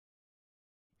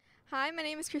Hi, my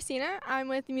name is Christina. I'm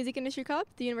with the Music Industry Club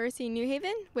at the University of New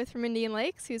Haven with from Indian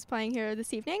Lakes, who's playing here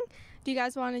this evening. Do you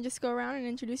guys want to just go around and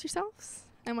introduce yourselves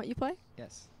and what you play?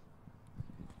 Yes.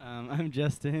 I'm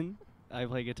Justin. I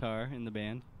play guitar in the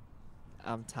band.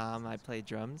 I'm Tom. I play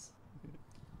drums.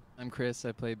 I'm Chris.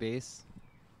 I play bass.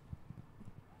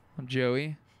 I'm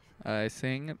Joey. I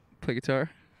sing, play guitar.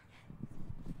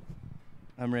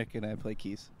 I'm Rick, and I play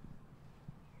keys.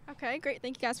 Okay, great.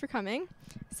 Thank you guys for coming.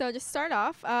 So just start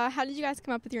off, how did you guys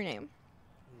come up with your name?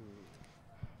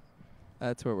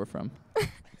 That's where we're from.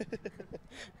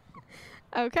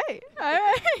 Okay, all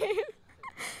right.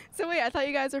 So wait, I thought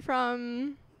you guys were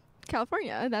from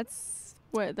California. That's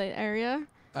what, the area?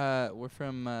 We're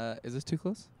from, is this too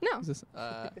close? No, Is this,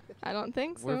 I don't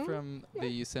think so. we're from the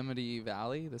Yosemite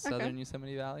Valley, the southern Okay.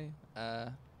 Yosemite Valley,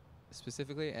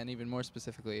 specifically, and even more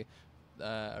specifically,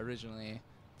 originally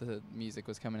the music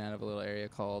was coming out of a little area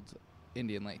called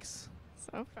Indian Lakes.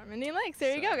 So from Indian Lakes,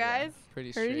 there you So, go, yeah, guys. pretty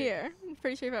Heard straight. it here.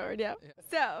 Pretty straightforward, yeah.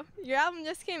 So your album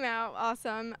just came out,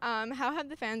 awesome. How have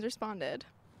the fans responded?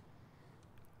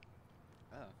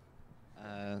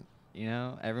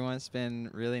 Everyone's been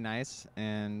really nice,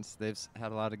 and they've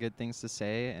had a lot of good things to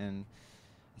say, and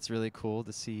it's really cool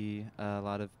to see a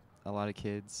lot of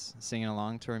kids singing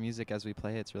along to our music as we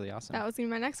play. It's really awesome. That was gonna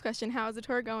be my next question. How is the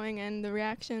tour going and the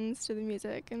reactions to the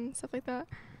music and stuff like that?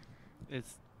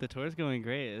 The tour's going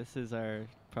great. This is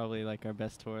probably our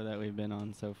best tour that we've been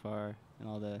on so far, and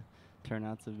all the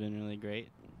turnouts have been really great.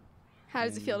 How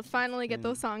does it feel to finally get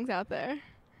those songs out there?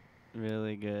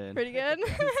 Really good. Pretty good?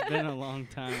 It's been a long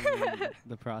time in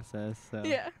the process. So.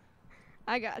 Yeah,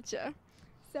 I gotcha.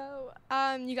 So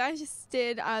you guys just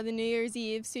did the New Year's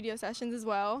Eve studio sessions as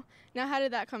well. Now how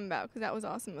did that come about? Because that was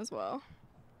awesome as well.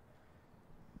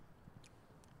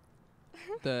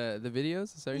 The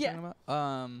videos, is that what Yeah. you're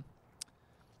talking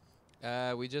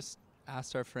about? We just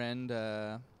asked our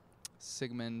friend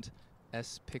Sigmund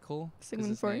S. Pickle, is Sigmund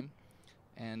his Freud. name,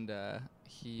 and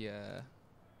he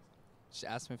just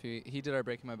asked him if he did our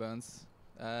Breaking My Bones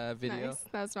video. Nice.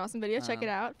 That was an awesome video. Check it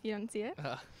out if you didn't see it.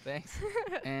 Thanks.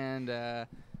 And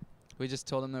we just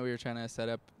told him that we were trying to set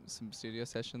up some studio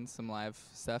sessions, some live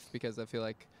stuff, because I feel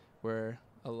like we're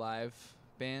a live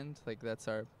band. That's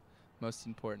our most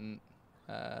important.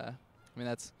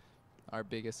 That's our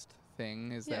biggest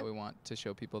thing is Yeah. that we want to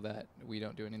show people that we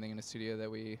don't do anything in a studio that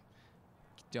we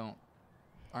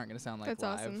aren't going to sound like That's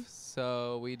live. awesome.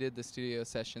 So we did the studio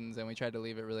sessions, and we tried to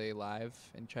leave it really live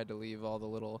and tried to leave all the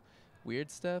little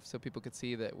weird stuff so people could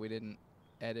see that we didn't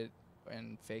edit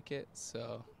and fake it.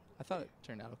 So I thought it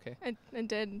turned out okay. It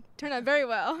did turn out very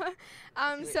well.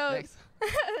 So Thanks.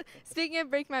 speaking of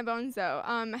Break My Bones though,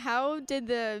 how did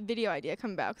the video idea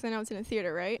come about? Because I know it's in a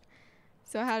theater, right?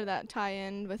 So how did that tie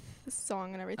in with the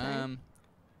song and everything?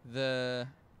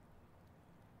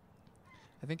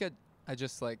 I think I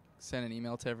just sent an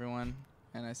email to everyone,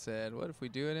 and I said, what if we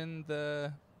do it in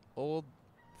the old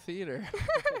theater?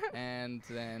 And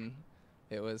then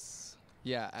it was,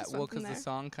 Just well, went from because the there.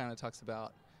 song kind of talks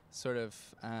about sort of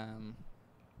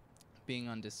being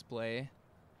on display,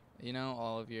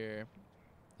 all of your,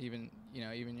 even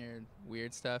your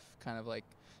weird stuff, kind of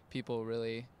people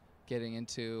really getting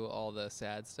into all the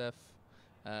sad stuff.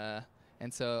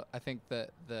 And so I think that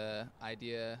the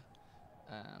idea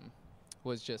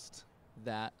was just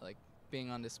that, being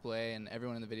on display, and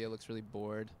everyone in the video looks really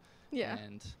bored. Yeah.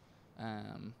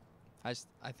 And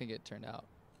I think it turned out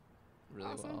really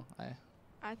Awesome. well.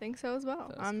 I think so as well.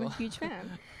 That was I'm cool. a huge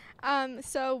fan.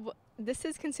 So this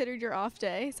is considered your off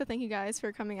day, so thank you guys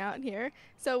for coming out here.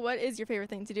 So what is your favorite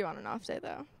thing to do on an off day,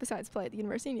 though, besides play at the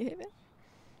University of New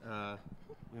Haven?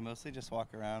 We mostly just walk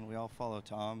around. We all follow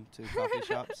Tom to coffee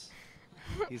shops.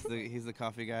 He's the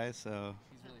coffee guy, so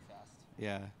He's really fast.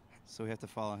 yeah. So we have to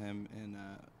follow him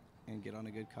and get on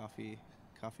a good coffee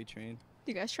train.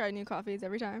 Do you guys try new coffees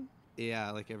every time?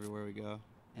 Yeah, everywhere we go.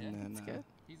 Yeah, And then That's good.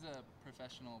 He's a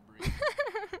professional barista.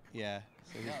 yeah.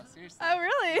 So No, he's- seriously. Oh,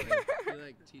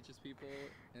 really? He teaches people.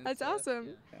 And That's stuff. awesome.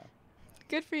 Yeah.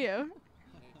 Good for you.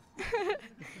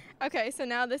 Okay, so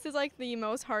now this is the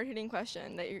most hard-hitting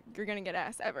question that you're going to get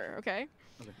asked ever, okay?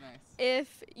 Nice.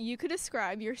 If you could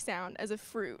describe your sound as a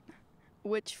fruit,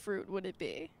 which fruit would it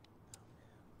be?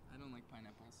 I don't like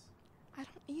pineapples, I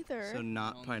don't either. so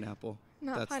not Only- pineapple.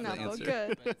 Not that's the pineapple. answer.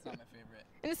 Good. but it's not my favorite.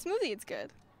 In a smoothie, it's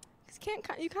good. 'Cause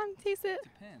you can't taste it.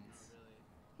 Depends.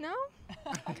 No?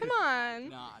 Come on.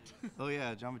 Not. Oh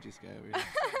yeah, Jamba Juice guy over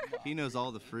here. He knows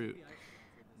all the fruit.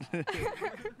 I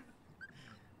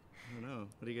don't know.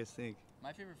 What do you guys think?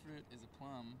 My favorite fruit is a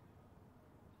plum.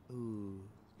 Ooh.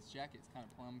 This jacket's kind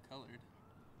of plum colored.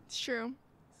 It's true.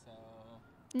 So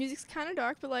Music's kind of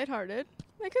dark but lighthearted.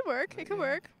 It could work. It could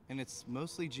work. And it's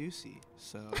mostly juicy,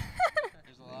 so.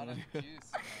 There's a lot of juice.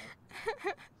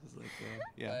 It's like,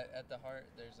 yeah. But at the heart,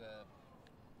 there's a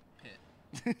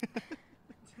pit.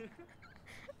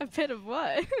 A pit of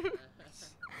what?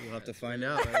 You'll have to find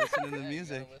out by listening to the You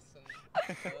music.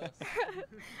 gotta listen close.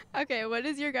 Okay, what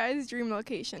is your guys' dream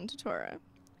location to Tora?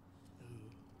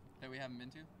 That we haven't been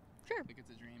to? Sure. Like it's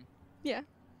a dream. Yeah.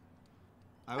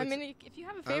 I mean, if you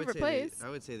have a favorite place, I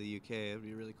would say the UK. It would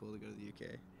be really cool to go to the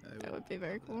UK. that would be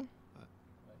very cool. What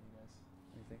you guys?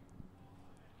 What do you think?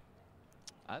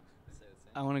 I'd say the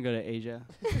same. I want to go to Asia.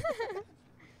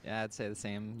 Yeah, I'd say the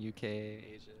same. UK,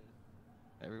 Asia,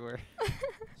 everywhere.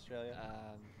 Australia.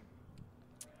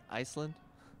 Iceland.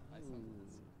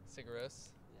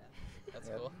 Cigaros. Yeah. That's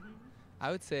Yep. cool.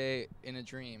 I would say in a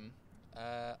dream,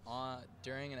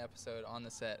 during an episode on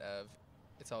the set of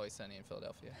It's Always Sunny in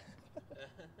Philadelphia.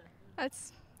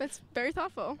 That's very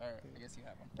thoughtful. Or I guess you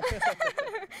have one.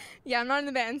 Yeah, I'm not in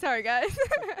the band. Sorry, guys.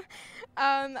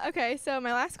 Okay, so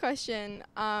my last question.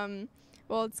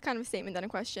 Well, it's kind of a statement than a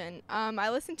question. I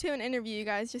listened to an interview you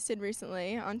guys just did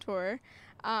recently on tour,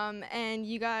 and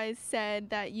you guys said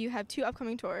that you have 2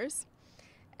 upcoming tours,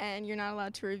 and you're not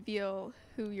allowed to reveal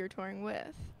who you're touring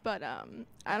with. But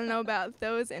I don't know about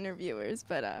those interviewers,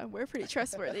 but we're pretty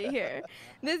trustworthy here.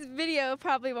 This video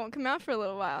probably won't come out for a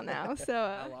little while now, so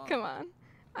How long? come on.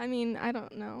 I mean, I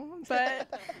don't know, but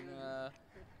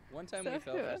One time So we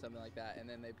fell for who? something like that, and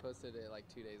then they posted it like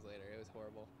 2 days later. It was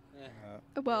horrible.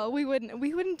 well, we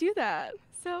wouldn't do that.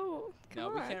 So No,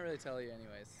 come we on. can't really tell you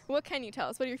anyways. What can you tell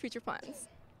us? What are your future plans?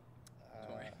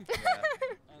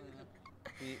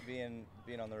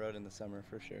 Being on the road in the summer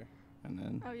for sure. And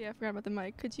then Oh yeah, I forgot about the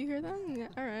mic. Could you hear them? Yeah.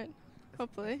 All right. I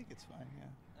Hopefully. think it's fine.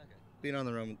 Yeah. Okay. Being on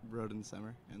the road in the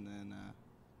summer, and then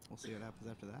we'll see what happens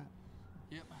after that.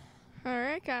 Yep. All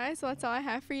right, guys. Well, that's all I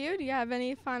have for you. Do you have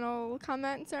any final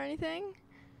comments or anything?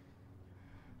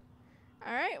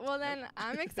 All right. Well, then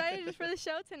I'm excited for the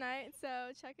show tonight. So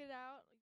check it out.